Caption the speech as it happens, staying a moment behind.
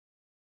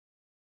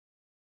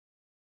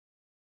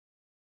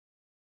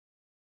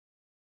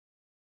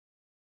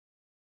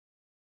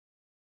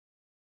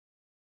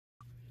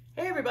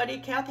Hey everybody,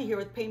 Kathy here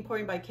with Paint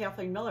Pouring by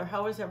Kathleen Miller.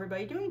 How is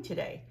everybody doing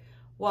today?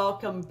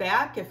 Welcome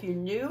back. If you're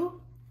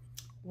new,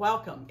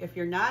 welcome. If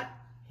you're not,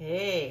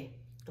 hey,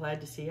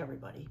 glad to see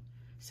everybody.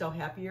 So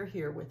happy you're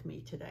here with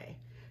me today.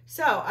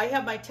 So I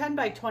have my 10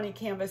 by 20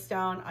 canvas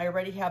down. I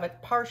already have it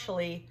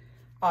partially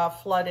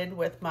flooded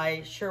with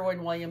my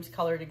Sherwin-Williams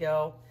color to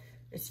go.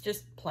 It's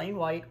just plain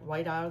white,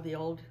 right out of the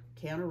old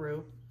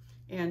canaroo.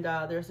 And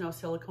there's no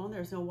silicone,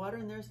 there's no water,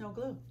 and there's no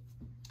glue.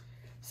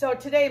 So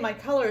today my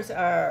colors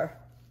are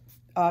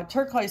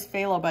Turquoise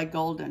Phthalo by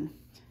Golden.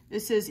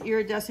 This is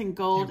Iridescent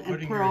Gold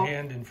and Pearl, your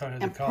hand in front of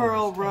the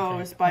Pearl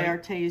Rose by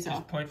Arteza.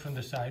 Just point from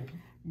the side.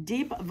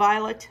 Deep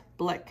Violet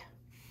Blick,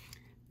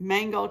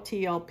 Mango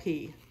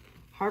TLP,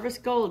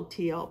 Harvest Gold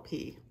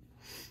TLP,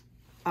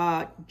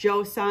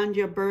 Joe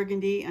Sanja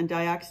Burgundy and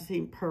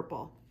Dioxazine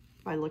Purple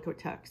by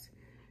Liquitex.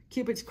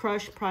 Cupid's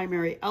Crush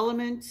Primary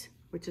Elements,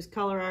 which is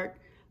color art.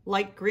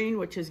 Light Green,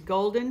 which is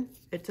golden.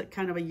 It's a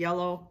kind of a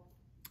yellow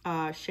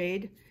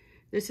shade.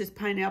 This is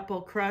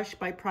Pineapple Crush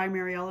by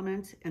Primary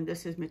Elements, and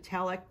this is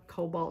Metallic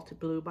Cobalt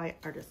Blue by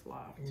Artist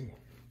Loft.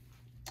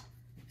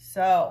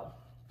 So,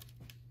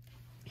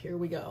 here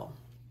we go.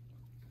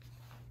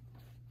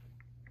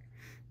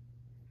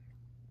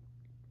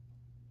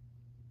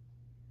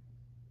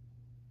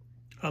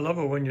 I love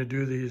it when you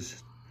do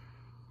these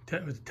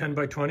 10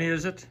 by 20,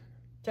 is it?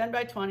 10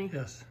 by 20.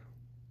 Yes.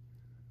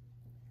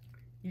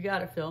 You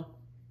got it, Phil.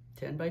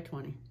 10 by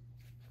 20.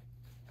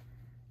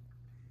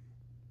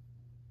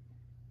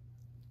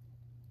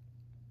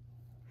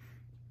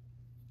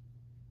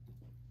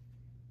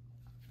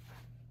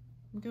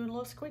 I'm doing a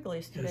little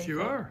squigglies today. Yes, you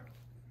Phil. are.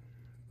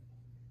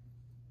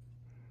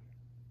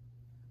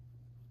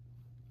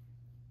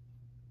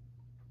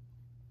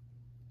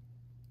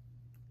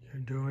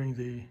 You're doing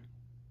the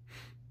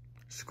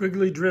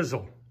squiggly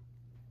drizzle.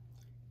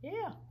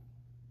 Yeah.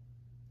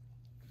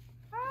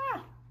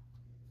 Ah.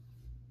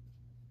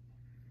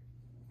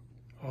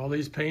 All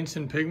these paints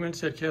and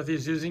pigments that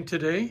Kathy's using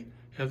today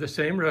have the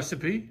same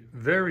recipe,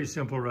 very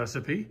simple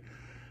recipe.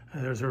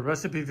 There's a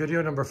recipe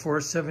video number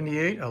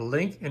 478, a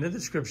link in the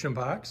description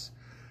box.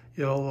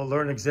 You'll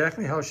learn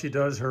exactly how she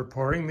does her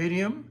pouring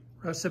medium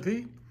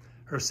recipe,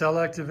 her cell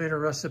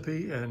activator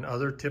recipe, and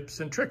other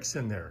tips and tricks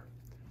in there.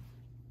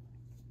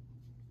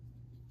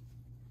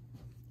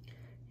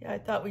 Yeah, I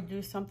thought we'd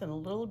do something a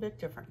little bit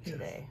different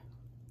today.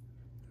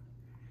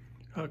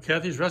 Yes.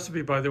 Kathy's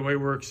recipe, by the way,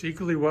 works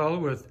equally well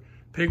with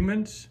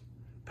pigments,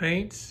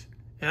 paints,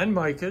 and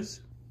micas.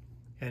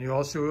 And you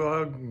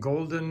also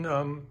golden,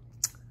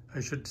 I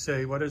should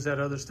say, what is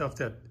that other stuff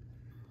that?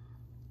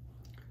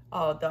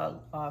 Oh, the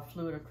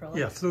fluid acrylics.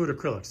 Yeah, fluid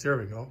acrylics, there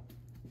we go.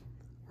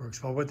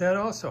 Works well with that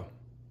also.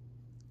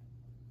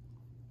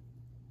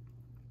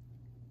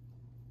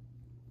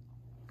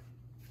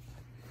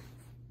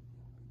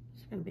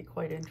 It's going to be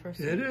quite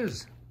interesting. It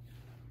is.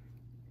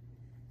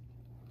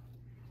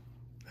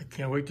 I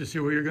can't wait to see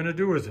what you're going to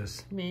do with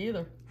this. Me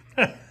either.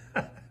 Me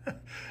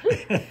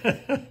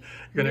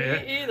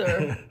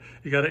either.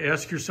 You got to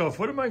ask yourself,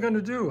 what am I going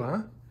to do,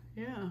 huh?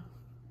 Yeah.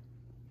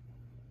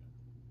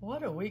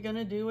 What are we going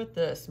to do with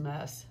this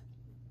mess?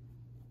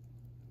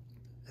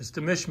 It's the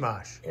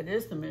mishmash. It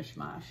is the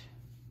mishmash.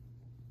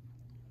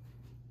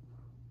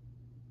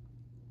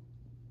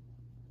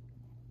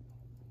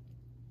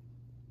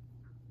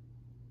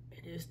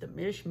 It is the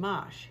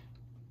mishmash.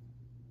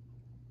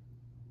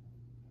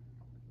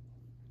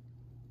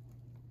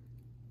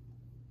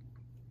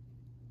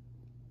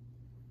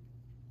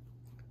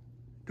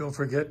 Don't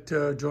forget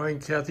to join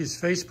Kathy's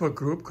Facebook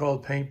group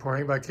called Paint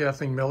Pouring by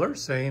Kathleen Miller,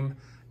 same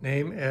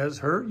name as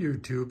her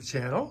YouTube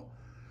channel.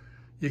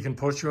 You can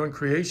post your own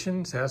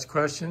creations, ask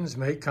questions,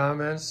 make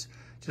comments,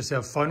 just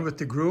have fun with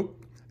the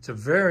group. It's a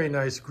very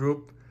nice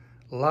group.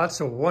 Lots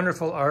of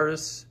wonderful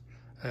artists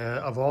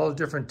of all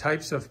different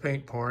types of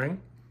paint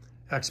pouring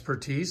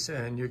expertise,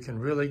 and you can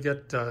really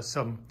get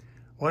some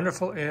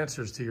wonderful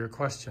answers to your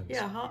questions.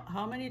 Yeah,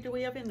 how many do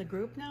we have in the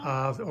group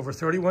now? Over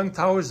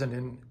 31,000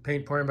 in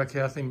Paint Pouring by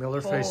Kathleen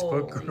Miller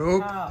Facebook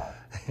group. Cow.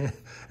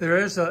 There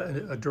is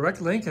a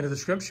direct link in the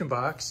description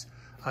box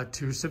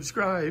to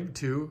subscribe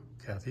to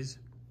Kathy's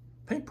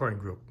Paint Pouring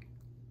group.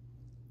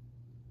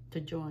 To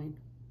join.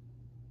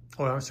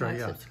 Oh, I'm sorry,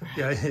 yeah.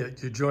 Yeah,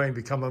 to join,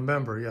 become a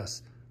member,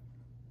 yes.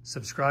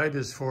 Subscribe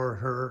is for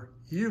her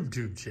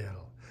YouTube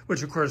channel,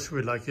 which of course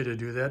we'd like you to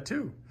do that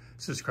too.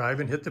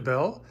 Subscribe and hit the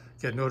bell,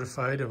 get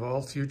notified of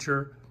all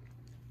future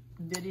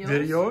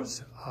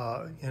videos.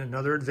 And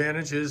another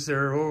advantage is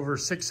there are over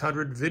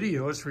 600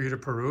 videos for you to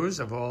peruse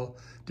of all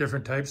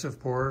different types of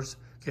pours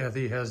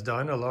Kathy has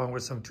done, along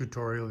with some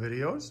tutorial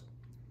videos.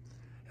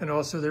 And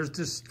also there's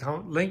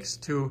discount links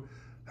to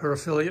her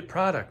affiliate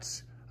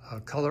products.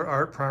 Color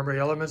Art Primary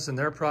Elements and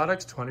their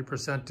products,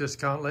 20%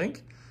 discount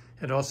link.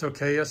 And also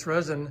KS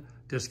Resin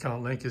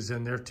discount link is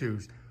in there too.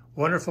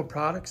 Wonderful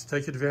products,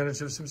 take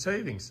advantage of some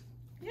savings.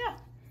 Yeah.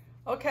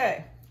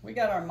 Okay, we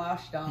got our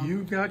mosh down.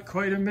 You got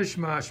quite a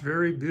mishmash,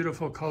 very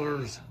beautiful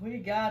colors. We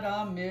got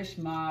a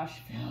mishmash.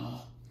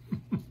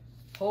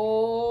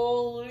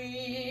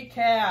 Holy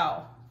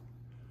cow.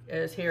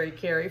 as Harry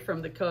Carey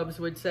from the Cubs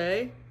would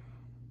say.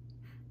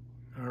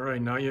 All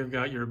right, now you've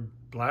got your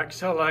black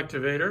cell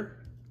activator,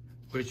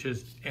 which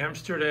is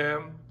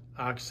Amsterdam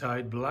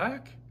Oxide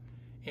Black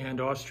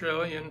and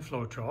Australian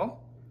Floetrol.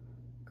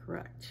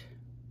 Correct.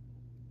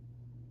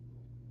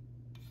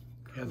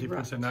 Kathy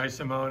puts a nice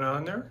amount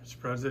on there,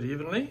 spreads it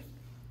evenly.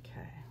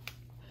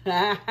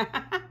 Okay.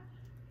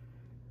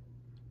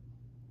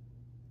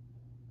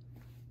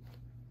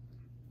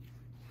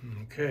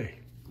 Okay.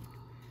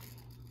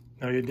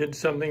 Now you did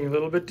something a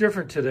little bit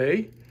different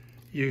today.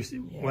 You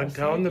went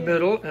down the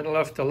middle and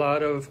left a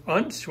lot of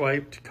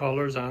unswiped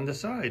colors on the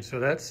side, so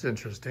that's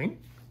interesting.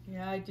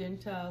 Yeah, I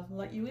didn't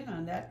let you in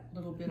on that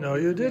little bit. No,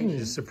 you didn't.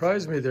 You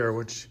surprised me there,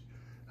 which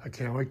I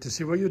can't wait to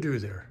see what you do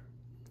there.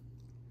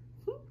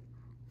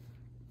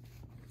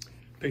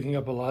 Picking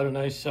up a lot of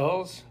nice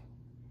cells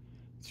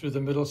through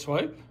the middle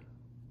swipe.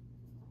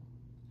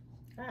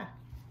 Ah.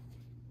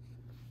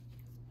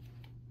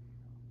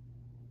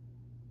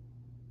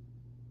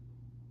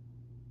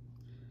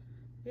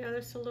 Yeah,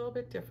 that's a little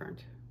bit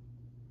different.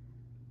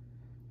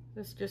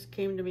 This just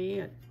came to me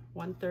at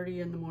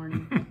 1:30 in the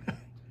morning.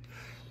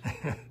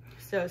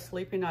 So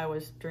sleeping, I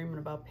was dreaming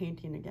about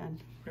painting again.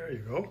 There you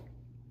go.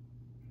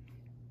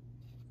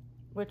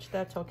 Which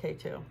that's okay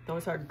too.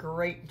 Those are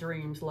great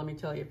dreams, let me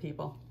tell you,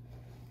 people.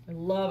 I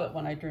love it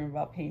when I dream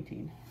about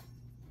painting.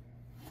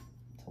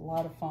 It's a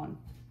lot of fun.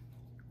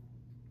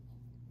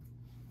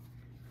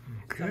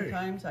 Okay.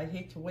 Sometimes I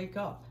hate to wake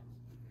up.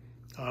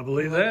 I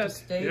believe I like that. to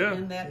stay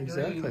in that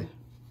dream.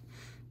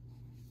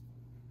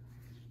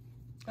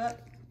 But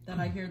then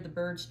I hear the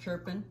birds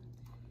chirping.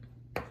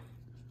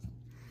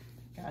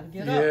 Gotta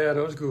get up. Yeah,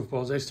 those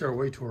goofballs, they start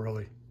way too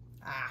early.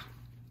 Ah.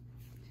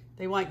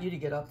 They want you to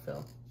get up,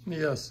 Phil.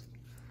 Yes.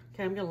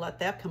 Okay, I'm gonna let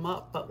that come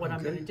up, but what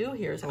I'm gonna do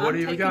here is what I'm do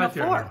you taking got a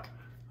there fork. Now?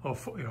 Oh,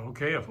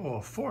 okay,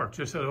 a fork.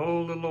 Just an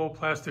old little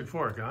plastic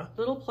fork, huh?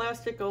 Little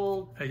plastic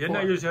old Hey, didn't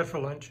I use that for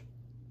lunch?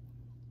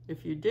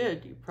 If you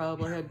did, you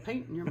probably had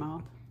paint in your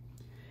mouth.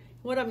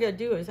 What I'm gonna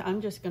do is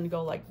I'm just gonna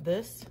go like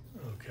this.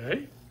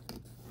 Okay.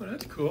 Well,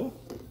 that's cool.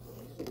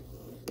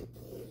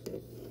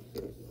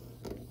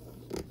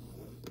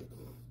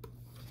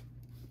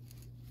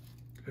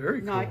 Very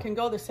cool. No, I can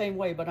go the same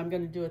way, but I'm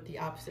gonna do it the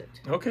opposite.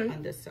 Okay.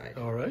 On this side.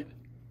 All right.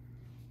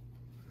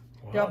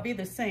 Wow. They'll be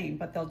the same,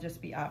 but they'll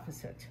just be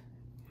opposite.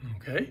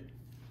 Okay.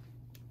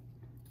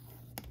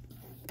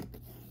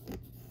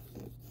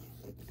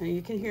 And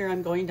you can hear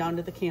I'm going down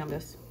to the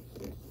canvas.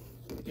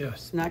 Yes.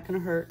 It's not gonna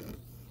hurt.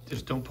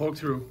 Just don't poke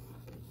through.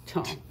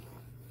 No.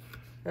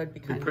 That'd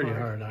be kind of pretty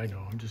hard. I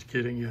know. I'm just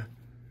kidding you.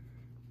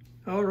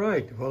 All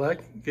right. Well,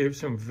 that gave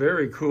some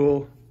very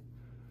cool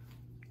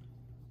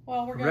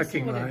Well, we're going to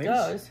see what it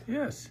does.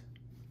 Yes.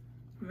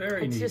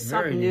 Very It's neat. just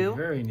Very something neat. new.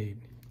 Very neat.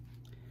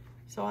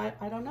 So I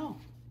don't know.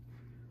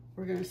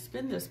 We're going to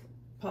spin this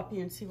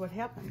puppy and see what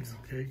happens.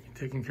 Okay.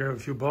 Taking care of a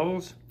few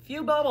bubbles.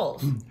 Few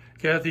bubbles.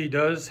 Kathy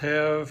does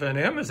have an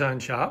Amazon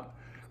shop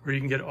where you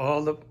can get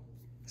all the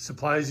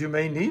supplies you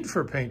may need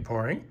for paint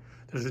pouring.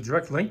 There's a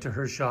direct link to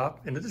her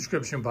shop in the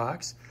description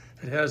box.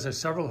 It has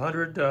several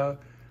hundred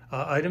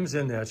items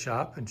in that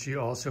shop, and she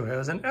also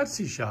has an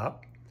Etsy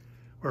shop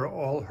where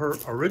all her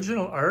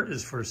original art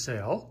is for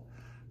sale.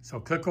 So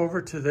click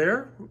over to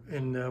there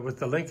with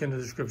the link in the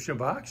description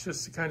box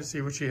just to kind of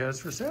see what she has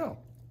for sale.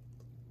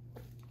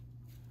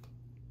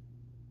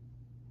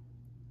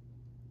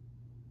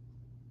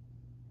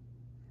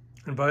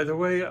 And by the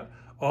way,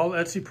 all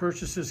Etsy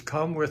purchases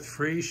come with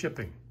free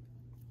shipping.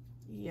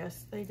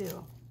 Yes, they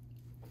do.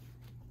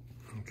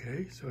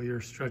 Okay, so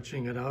you're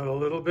stretching it out a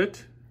little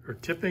bit, or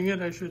tipping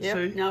it, I should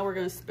say. Yep, now we're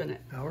going to spin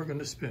it. Now we're going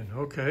to spin,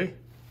 okay.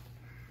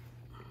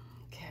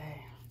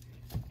 Okay.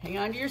 Hang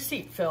on to your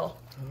seat, Phil.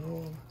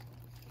 Oh,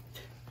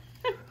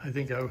 I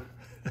think I...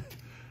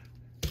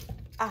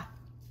 Ah.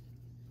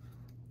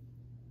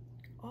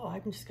 Oh,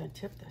 I'm just going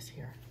to tip this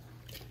here.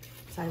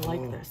 Because I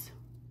like this.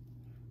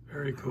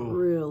 Very cool. I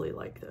really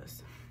like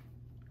this.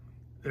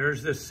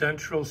 There's the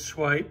central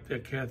swipe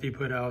that Kathy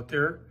put out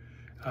there,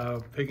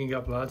 picking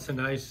up lots of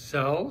nice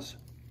cells.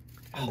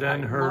 And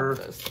then her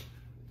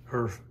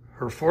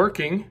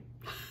forking,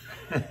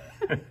 I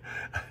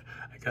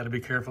got to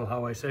be careful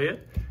how I say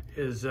it,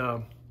 is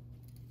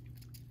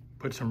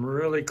put some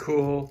really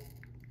cool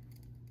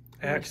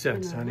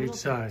accents on each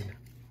side.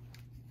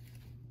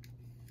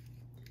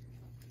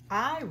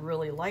 I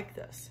really like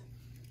this.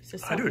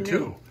 I do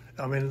too.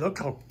 I mean, look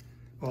how,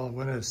 well,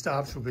 when it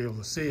stops, we'll be able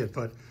to see it,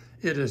 but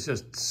it is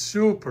just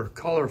super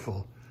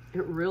colorful.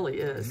 It really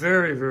is.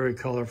 Very, very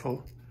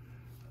colorful.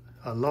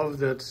 I love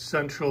that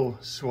central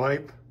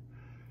swipe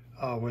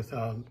with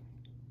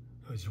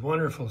those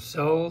wonderful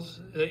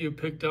cells that you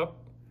picked up.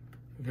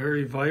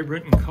 Very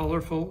vibrant and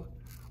colorful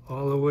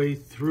all the way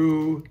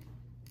through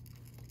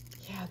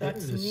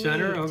the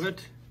center of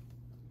it.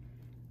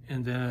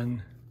 And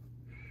then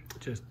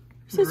just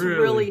this is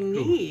really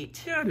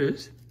neat. Yeah, it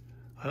is.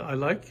 I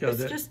like that.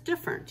 It's just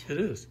different. It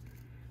is.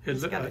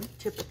 Just got to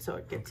tip it so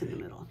it gets in the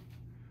middle.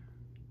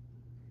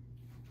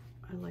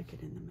 I like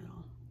it in the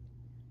middle.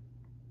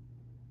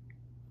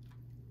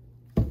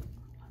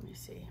 Let me me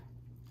see.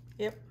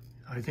 Yep.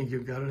 I think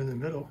you've got it in the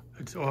middle.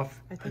 It's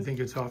off. I think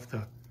it's off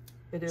the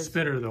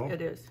spinner, though.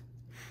 It is.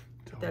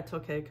 So, that's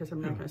okay, because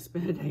I'm not going to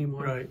spin it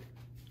anymore. Right.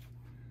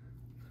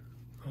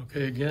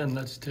 Okay, again,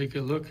 let's take a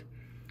look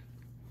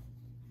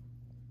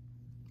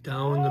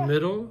down the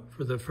middle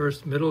for the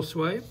first middle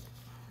swipe.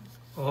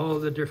 All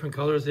the different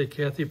colors that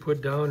Kathy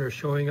put down are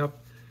showing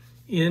up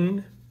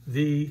in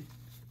the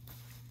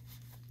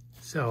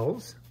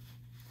cells.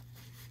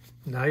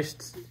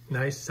 Nice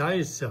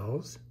size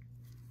cells.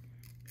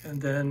 And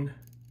then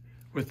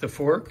with the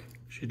fork,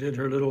 she did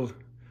her little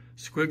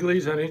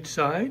squigglies on each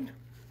side.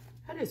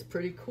 That is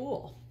pretty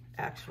cool,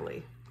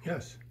 actually.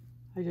 Yes.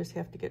 I just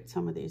have to get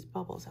some of these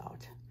bubbles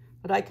out.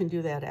 But I can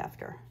do that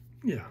after.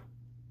 Yeah.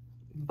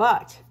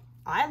 But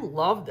I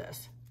love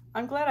this.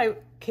 I'm glad I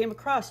came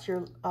across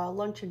your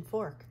luncheon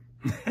fork.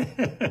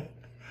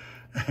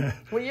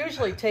 We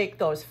usually take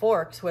those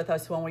forks with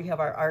us when we have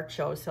our art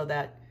show so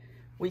that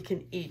we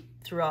can eat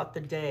throughout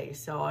the day.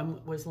 So I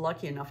was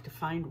lucky enough to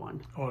find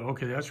one. Oh,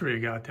 okay. That's where you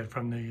got that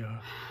from,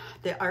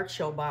 the art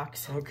show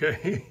box.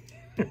 Okay.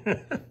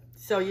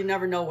 So you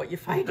never know what you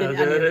find in any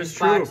that of is these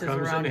true. boxes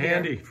Comes around in here.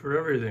 handy for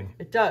everything.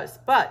 It does.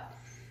 But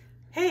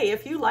hey,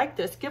 if you like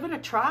this, give it a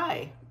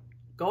try.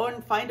 Go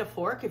and find a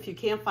fork. If you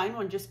can't find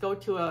one, just go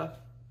to a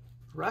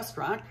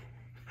restaurant.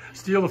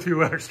 Steal a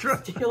few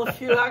extra. Steal a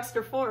few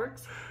extra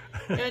forks.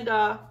 And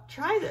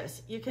try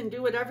this. You can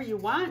do whatever you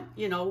want,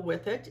 you know,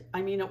 with it.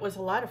 I mean, it was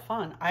a lot of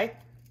fun.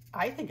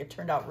 I think it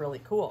turned out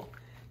really cool.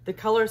 The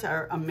colors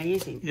are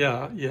amazing.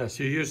 Yeah, yes.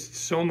 You used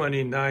so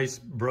many nice,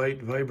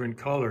 bright, vibrant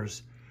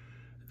colors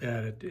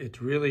that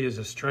it really is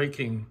a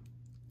striking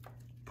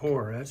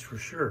pour, that's for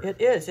sure. It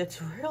is.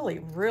 It's really,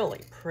 really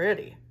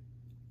pretty.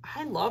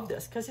 I love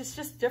this because it's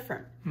just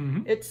different.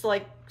 Mm-hmm. It's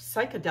like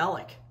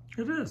psychedelic.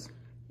 It is.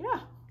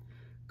 Yeah.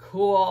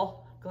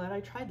 Cool. Glad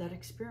I tried that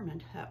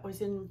experiment. That was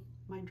in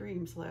my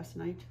dreams last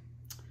night.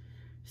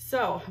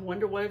 So I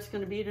wonder what it's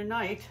going to be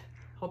tonight.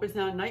 Hope it's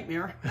not a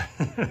nightmare.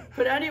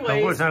 But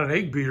anyways. Well, it's not an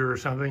egg beater or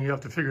something. You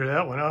have to figure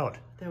that one out.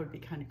 That would be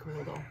kind of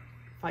cool, though.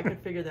 If I could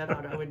figure that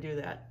out, I would do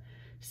that.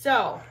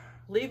 So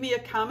leave me a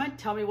comment.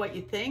 Tell me what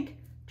you think.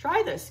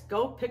 Try this.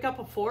 Go pick up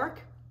a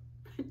fork.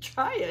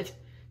 Try it.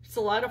 It's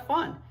a lot of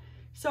fun.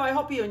 So I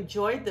hope you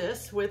enjoyed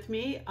this with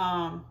me.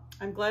 I'm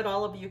glad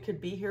all of you could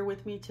be here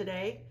with me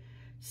today.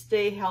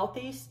 Stay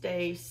healthy.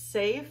 Stay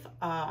safe.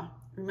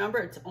 Remember,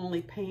 it's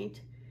only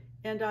paint.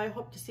 And I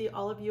hope to see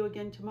all of you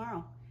again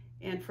tomorrow.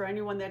 And for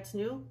anyone that's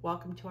new,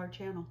 welcome to our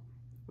channel.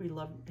 We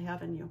love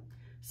having you.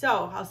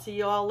 So I'll see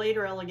you all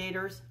later,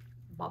 alligators.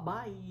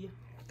 Bye-bye.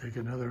 Take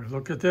another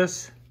look at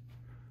this.